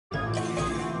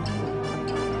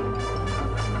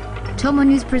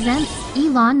TomoNews presents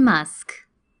Elon Musk.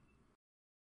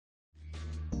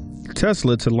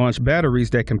 Tesla to launch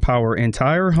batteries that can power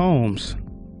entire homes.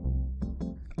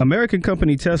 American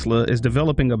company Tesla is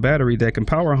developing a battery that can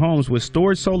power homes with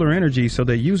stored solar energy so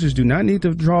that users do not need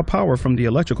to draw power from the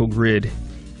electrical grid.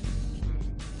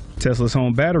 Tesla's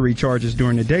home battery charges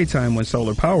during the daytime when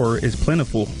solar power is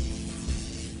plentiful.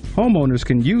 Homeowners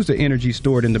can use the energy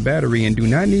stored in the battery and do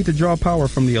not need to draw power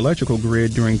from the electrical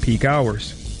grid during peak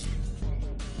hours.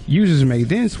 Users may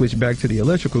then switch back to the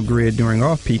electrical grid during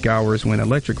off-peak hours when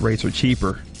electric rates are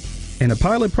cheaper. In a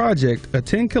pilot project, a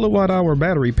 10 kilowatt-hour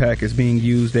battery pack is being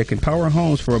used that can power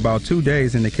homes for about 2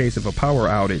 days in the case of a power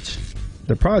outage.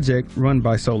 The project, run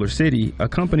by Solar City, a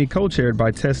company co-chaired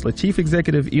by Tesla Chief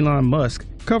Executive Elon Musk,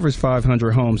 covers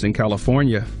 500 homes in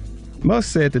California.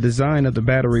 Musk said the design of the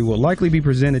battery will likely be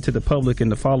presented to the public in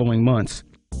the following months.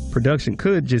 Production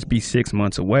could just be 6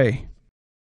 months away.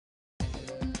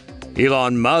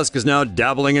 Elon Musk is now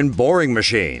dabbling in boring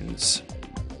machines.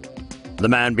 The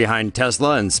man behind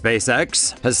Tesla and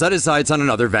SpaceX has set his sights on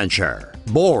another venture,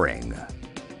 boring.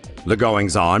 The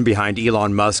goings-on behind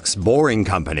Elon Musk's Boring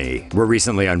Company were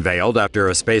recently unveiled after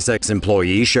a SpaceX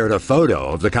employee shared a photo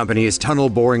of the company's tunnel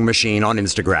boring machine on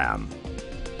Instagram.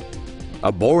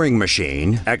 A boring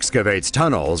machine excavates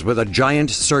tunnels with a giant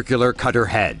circular cutter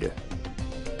head.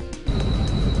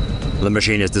 The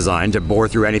machine is designed to bore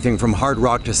through anything from hard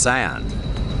rock to sand.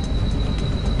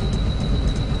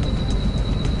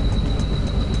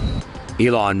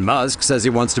 Elon Musk says he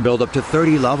wants to build up to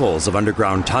 30 levels of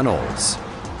underground tunnels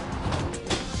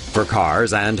for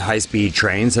cars and high-speed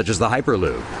trains such as the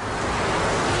Hyperloop.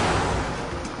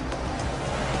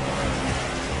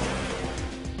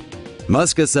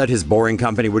 Musk has said his boring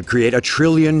company would create 1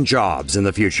 trillion jobs in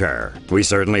the future. We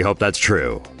certainly hope that's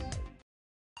true.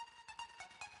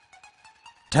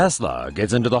 Tesla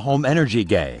gets into the home energy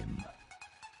game.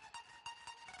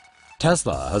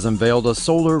 Tesla has unveiled a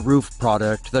solar roof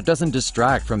product that doesn't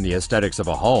distract from the aesthetics of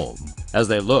a home, as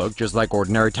they look just like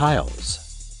ordinary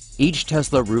tiles. Each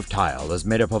Tesla roof tile is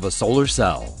made up of a solar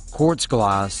cell, quartz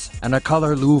glass, and a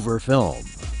color louver film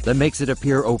that makes it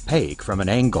appear opaque from an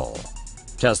angle.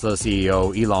 Tesla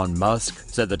CEO Elon Musk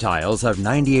said the tiles have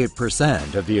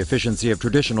 98% of the efficiency of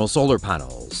traditional solar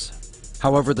panels.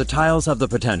 However, the tiles have the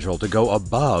potential to go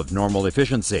above normal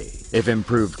efficiency if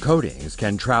improved coatings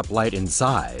can trap light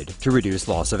inside to reduce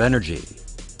loss of energy.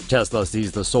 Tesla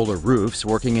sees the solar roofs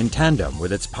working in tandem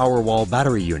with its Powerwall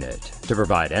battery unit to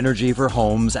provide energy for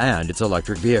homes and its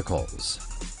electric vehicles.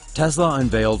 Tesla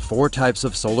unveiled 4 types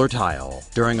of solar tile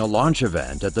during a launch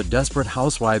event at the Desperate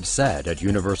Housewives set at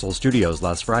Universal Studios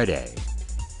last Friday.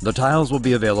 The tiles will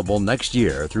be available next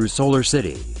year through Solar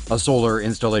City, a solar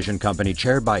installation company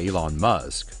chaired by Elon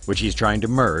Musk, which he's trying to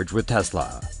merge with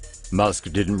Tesla. Musk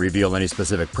didn't reveal any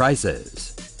specific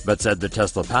prices, but said the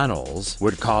Tesla panels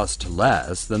would cost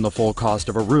less than the full cost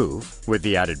of a roof, with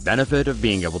the added benefit of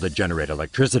being able to generate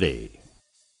electricity.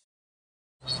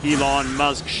 Elon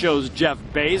Musk shows Jeff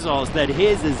Bezos that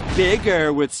his is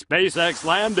bigger with SpaceX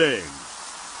landing.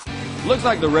 Looks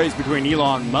like the race between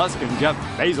Elon Musk and Jeff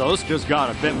Bezos just got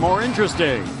a bit more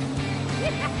interesting.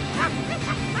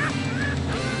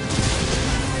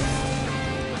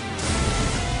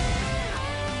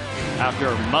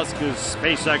 After Musk's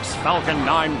SpaceX Falcon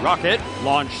 9 rocket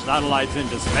launched satellites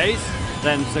into space,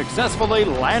 then successfully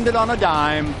landed on a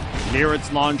dime near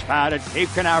its launch pad at Cape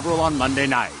Canaveral on Monday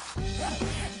night.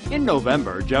 In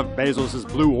November, Jeff Bezos'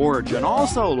 Blue Origin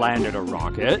also landed a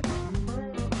rocket.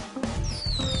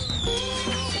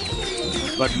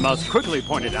 But Musk quickly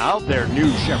pointed out their New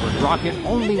Shepard rocket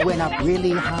only went up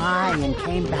really high and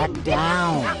came back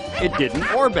down. It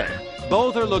didn't orbit.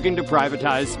 Both are looking to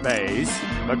privatize space,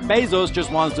 but Bezos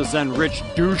just wants to send rich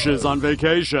douches on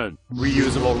vacation.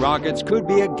 Reusable rockets could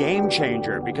be a game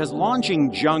changer because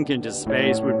launching junk into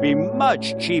space would be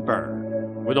much cheaper,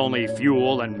 with only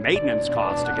fuel and maintenance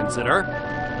costs to consider.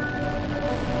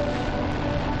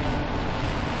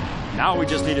 Now we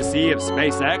just need to see if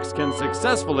SpaceX can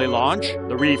successfully launch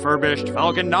the refurbished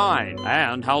Falcon 9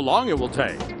 and how long it will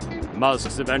take.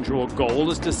 Musk's eventual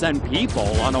goal is to send people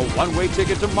on a one-way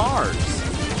ticket to Mars.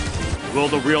 Will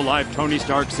the real-life Tony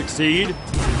Stark succeed?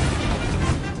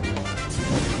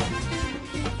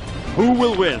 Who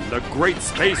will win the great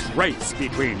space race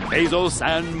between Bezos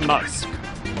and Musk?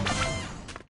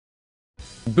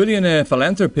 Billionaire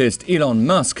philanthropist Elon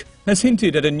Musk has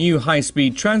hinted at a new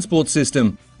high-speed transport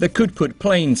system that could put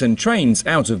planes and trains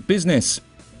out of business.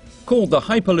 Called the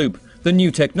Hyperloop, the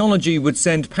new technology would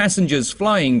send passengers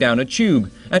flying down a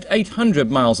tube at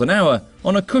 800 miles an hour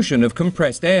on a cushion of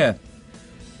compressed air.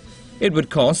 It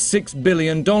would cost $6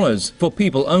 billion for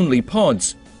people-only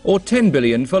pods, or 10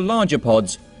 billion for larger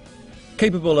pods,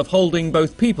 capable of holding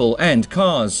both people and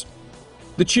cars.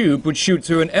 The tube would shoot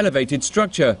through an elevated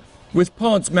structure, with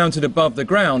pods mounted above the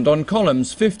ground on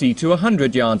columns 50 to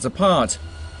 100 yards apart,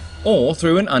 or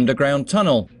through an underground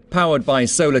tunnel. Powered by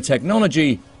solar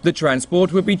technology, the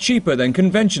transport would be cheaper than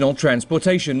conventional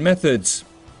transportation methods.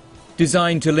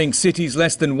 Designed to link cities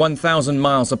less than 1,000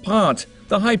 miles apart,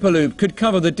 the Hyperloop could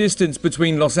cover the distance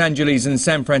between Los Angeles and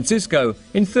San Francisco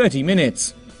in 30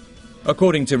 minutes.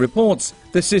 According to reports,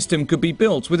 the system could be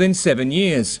built within 7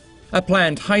 years. A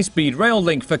planned high-speed rail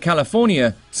link for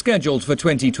California, scheduled for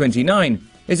 2029,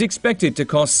 is expected to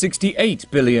cost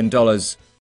 $68 billion.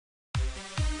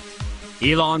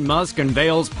 Elon Musk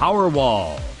unveils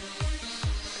Powerwall.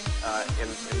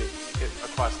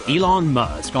 Elon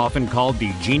Musk, often called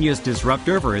the genius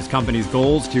disruptor for his company's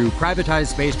goals to privatize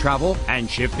space travel and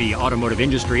shift the automotive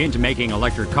industry into making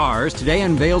electric cars, today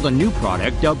unveiled a new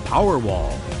product dubbed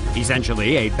Powerwall.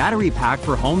 Essentially, a battery pack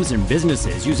for homes and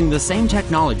businesses using the same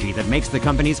technology that makes the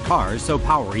company's cars so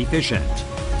power efficient.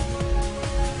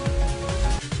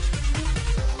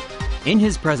 In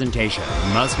his presentation,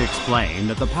 Musk explained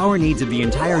that the power needs of the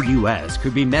entire U.S.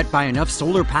 could be met by enough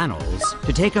solar panels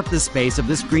to take up the space of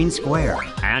this green square,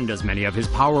 and as many of his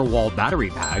Powerwall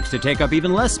battery packs to take up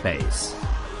even less space.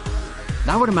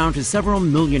 That would amount to several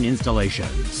million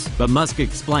installations, but Musk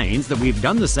explains that we've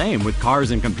done the same with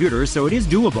cars and computers, so it is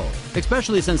doable,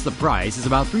 especially since the price is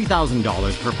about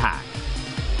 $3,000 per pack.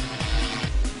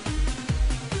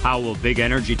 How will big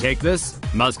energy take this?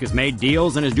 Musk has made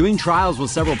deals and is doing trials with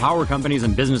several power companies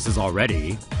and businesses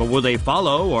already, but will they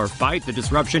follow or fight the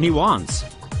disruption he wants?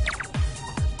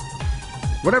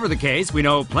 Whatever the case, we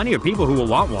know plenty of people who will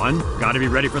want one. Gotta be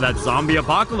ready for that zombie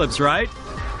apocalypse, right?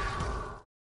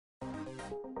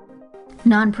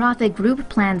 Nonprofit group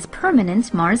plans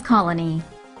permanent Mars colony.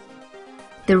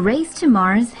 The race to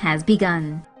Mars has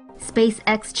begun.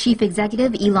 SpaceX chief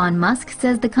executive Elon Musk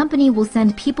says the company will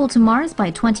send people to Mars by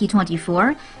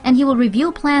 2024, and he will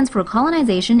reveal plans for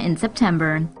colonization in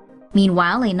September.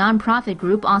 Meanwhile, a nonprofit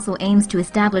group also aims to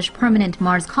establish permanent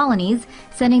Mars colonies,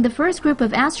 sending the first group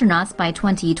of astronauts by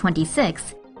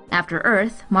 2026. After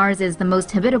Earth, Mars is the most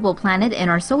habitable planet in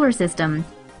our solar system.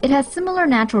 It has similar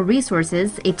natural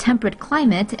resources, a temperate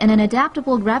climate, and an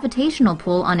adaptable gravitational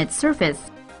pull on its surface.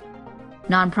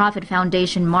 Nonprofit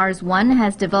foundation Mars One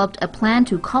has developed a plan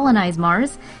to colonize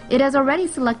Mars. It has already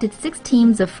selected 6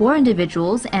 teams of 4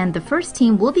 individuals, and the first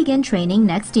team will begin training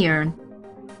next year.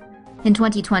 In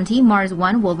 2020, Mars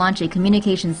One will launch a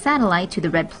communications satellite to the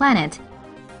Red Planet.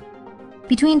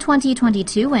 Between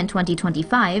 2022 and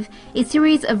 2025, a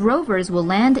series of rovers will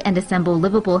land and assemble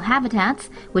livable habitats,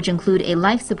 which include a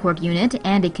life support unit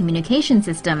and a communication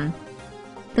system.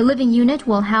 The living unit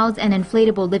will house an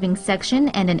inflatable living section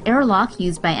and an airlock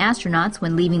used by astronauts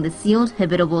when leaving the sealed,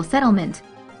 habitable settlement.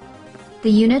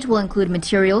 The unit will include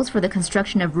materials for the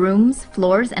construction of rooms,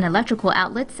 floors, and electrical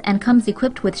outlets, and comes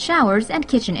equipped with showers and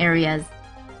kitchen areas.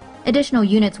 Additional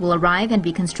units will arrive and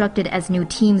be constructed as new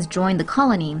teams join the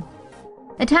colony.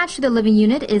 Attached to the living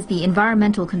unit is the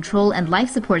environmental control and life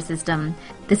support system.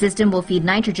 The system will feed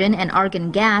nitrogen and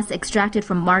argon gas extracted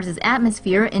from Mars's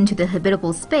atmosphere into the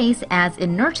habitable space as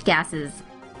inert gases.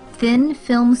 Thin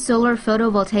film solar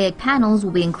photovoltaic panels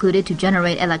will be included to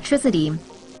generate electricity.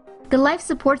 The life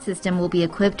support system will be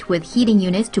equipped with heating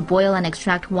units to boil and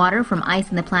extract water from ice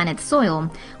in the planet's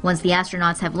soil. Once the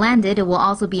astronauts have landed, it will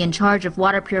also be in charge of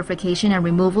water purification and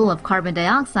removal of carbon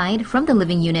dioxide from the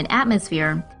living unit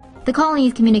atmosphere. The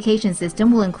colony's communication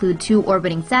system will include 2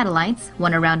 orbiting satellites,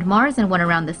 one around Mars and one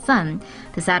around the Sun.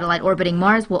 The satellite orbiting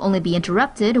Mars will only be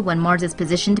interrupted when Mars is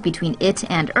positioned between it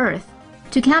and Earth.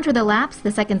 To counter the lapse,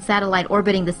 the second satellite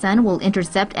orbiting the Sun will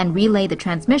intercept and relay the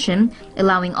transmission,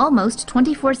 allowing almost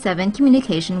 24/7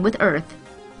 communication with Earth.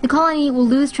 The colony will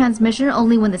lose transmission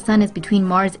only when the Sun is between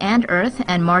Mars and Earth,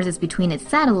 and Mars is between its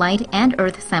satellite and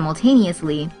Earth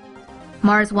simultaneously.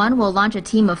 Mars One will launch a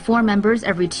team of 4 members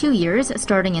every 2 years,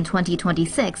 starting in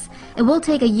 2026. It will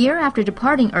take a year after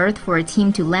departing Earth for a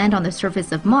team to land on the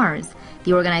surface of Mars.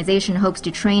 The organization hopes to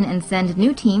train and send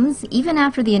new teams even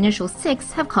after the initial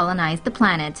 6 have colonized the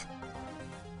planet.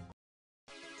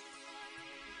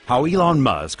 How Elon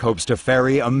Musk hopes to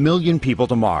ferry 1 million people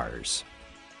to Mars.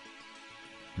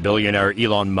 Billionaire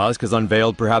Elon Musk has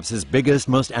unveiled perhaps his biggest,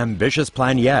 most ambitious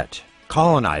plan yet,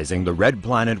 colonizing the Red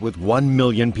Planet with 1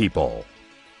 million people.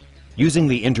 Using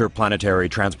the Interplanetary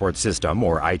Transport System,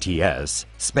 or ITS,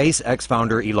 SpaceX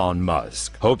founder Elon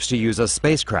Musk hopes to use a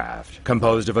spacecraft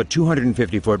composed of a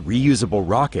 250-foot reusable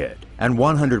rocket and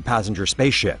 100-passenger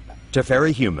spaceship to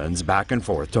ferry humans back and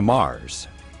forth to Mars.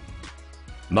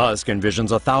 Musk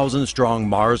envisions a 1,000-strong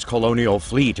Mars colonial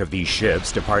fleet of these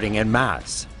ships departing en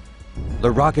masse. The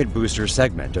rocket booster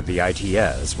segment of the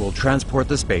ITS will transport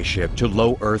the spaceship to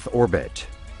low Earth orbit.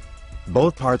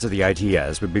 Both parts of the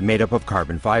ITS would be made up of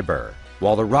carbon fiber,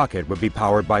 while the rocket would be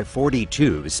powered by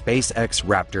 42 SpaceX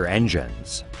Raptor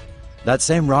engines. That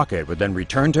same rocket would then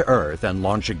return to Earth and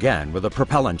launch again with a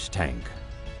propellant tank.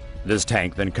 This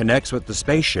tank then connects with the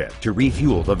spaceship to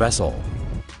refuel the vessel.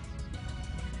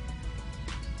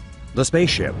 The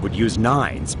spaceship would use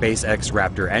 9 SpaceX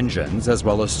Raptor engines as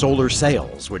well as solar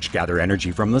sails, which gather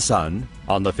energy from the sun,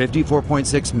 on the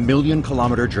 54.6 million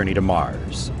kilometer journey to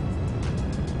Mars.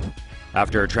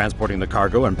 After transporting the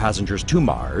cargo and passengers to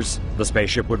Mars, the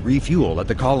spaceship would refuel at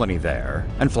the colony there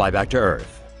and fly back to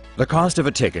Earth. The cost of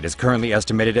a ticket is currently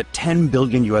estimated at $10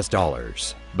 billion,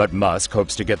 but Musk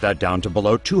hopes to get that down to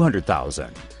below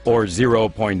 $200,000, or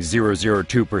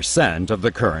 0.002% of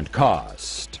the current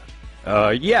cost.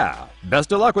 Yeah.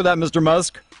 Best of luck with that, Mr.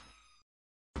 Musk.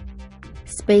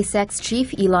 SpaceX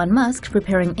chief Elon Musk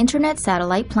preparing internet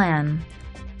satellite plan.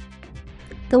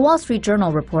 The Wall Street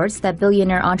Journal reports that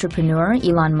billionaire entrepreneur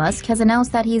Elon Musk has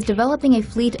announced that he is developing a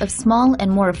fleet of small and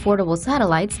more affordable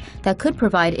satellites that could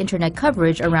provide internet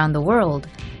coverage around the world.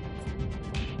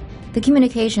 The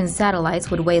communications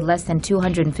satellites would weigh less than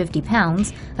 250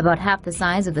 pounds, about half the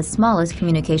size of the smallest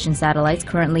communication satellites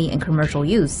currently in commercial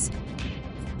use.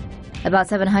 About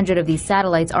 700 of these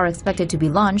satellites are expected to be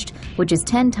launched, which is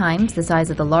 10 times the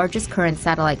size of the largest current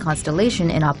satellite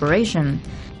constellation in operation.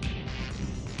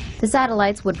 The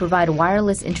satellites would provide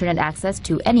wireless internet access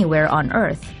to anywhere on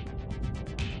Earth.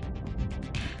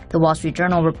 The Wall Street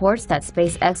Journal reports that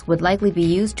SpaceX would likely be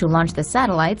used to launch the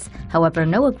satellites, however,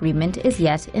 no agreement is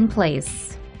yet in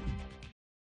place.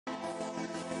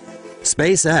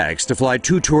 SpaceX to fly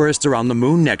 2 tourists around the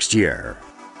moon next year.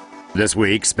 This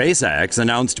week, SpaceX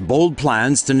announced bold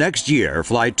plans to next year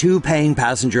fly 2 paying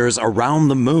passengers around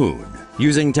the moon,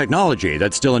 using technology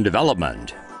that's still in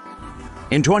development.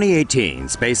 In 2018,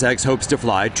 SpaceX hopes to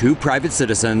fly 2 private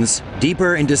citizens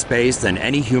deeper into space than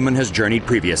any human has journeyed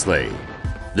previously.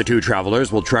 The 2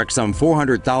 travelers will trek some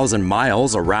 400,000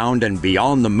 miles around and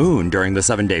beyond the moon during the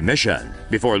 7-day mission,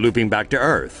 before looping back to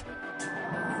Earth.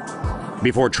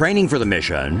 Before training for the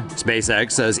mission,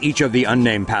 SpaceX says each of the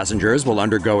unnamed passengers will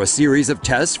undergo a series of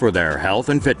tests for their health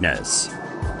and fitness.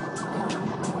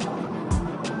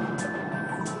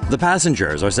 The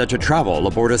passengers are set to travel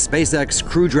aboard a SpaceX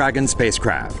Crew Dragon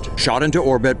spacecraft, shot into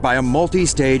orbit by a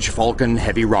multi-stage Falcon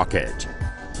heavy rocket.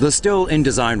 The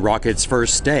still-in-design rocket's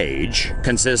first stage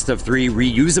consists of 3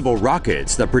 reusable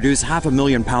rockets that produce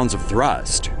 500,000 pounds of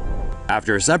thrust.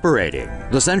 After separating,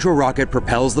 the central rocket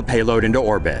propels the payload into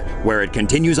orbit, where it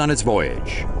continues on its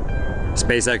voyage.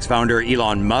 SpaceX founder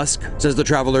Elon Musk says the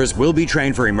travelers will be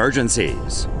trained for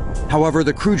emergencies. However,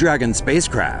 the Crew Dragon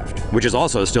spacecraft, which is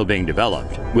also still being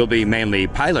developed, will be mainly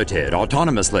piloted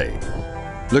autonomously.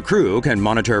 The crew can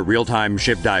monitor real-time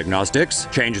ship diagnostics,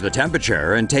 change the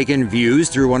temperature, and take in views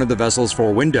through one of the vessel's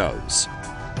 4 windows.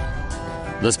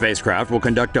 The spacecraft will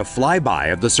conduct a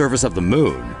flyby of the surface of the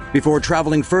moon before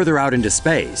traveling further out into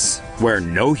space, where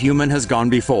no human has gone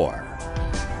before.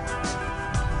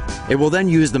 It will then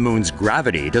use the moon's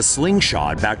gravity to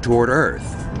slingshot back toward Earth.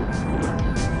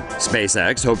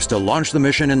 SpaceX hopes to launch the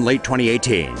mission in late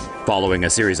 2018, following a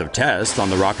series of tests on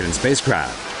the rocket and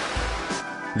spacecraft.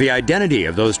 The identity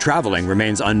of those traveling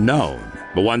remains unknown,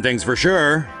 but one thing's for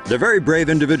sure, they're very brave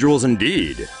individuals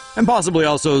indeed, and possibly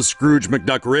also Scrooge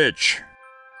McDuck rich.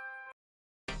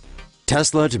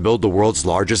 Tesla to build the world's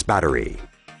largest battery.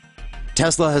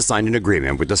 Tesla has signed an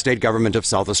agreement with the state government of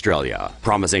South Australia,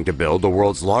 promising to build the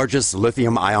world's largest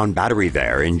lithium-ion battery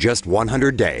there in just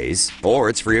 100 days, or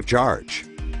it's free of charge.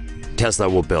 Tesla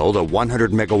will build a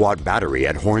 100-megawatt battery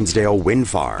at Hornsdale Wind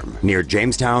Farm, near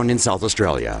Jamestown in South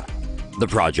Australia. The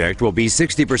project will be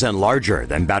 60% larger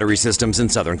than battery systems in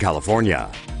Southern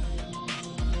California.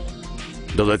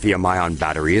 The lithium-ion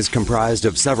battery is comprised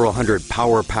of several hundred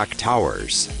power pack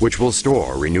towers, which will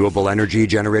store renewable energy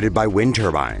generated by wind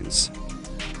turbines.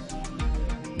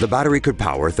 The battery could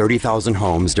power 30,000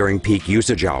 homes during peak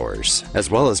usage hours, as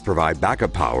well as provide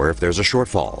backup power if there's a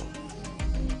shortfall.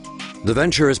 The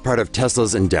venture is part of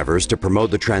Tesla's endeavors to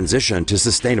promote the transition to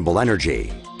sustainable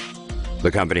energy.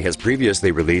 The company has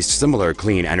previously released similar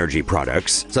clean energy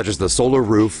products, such as the Solar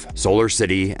Roof, Solar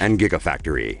City, and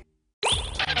Gigafactory.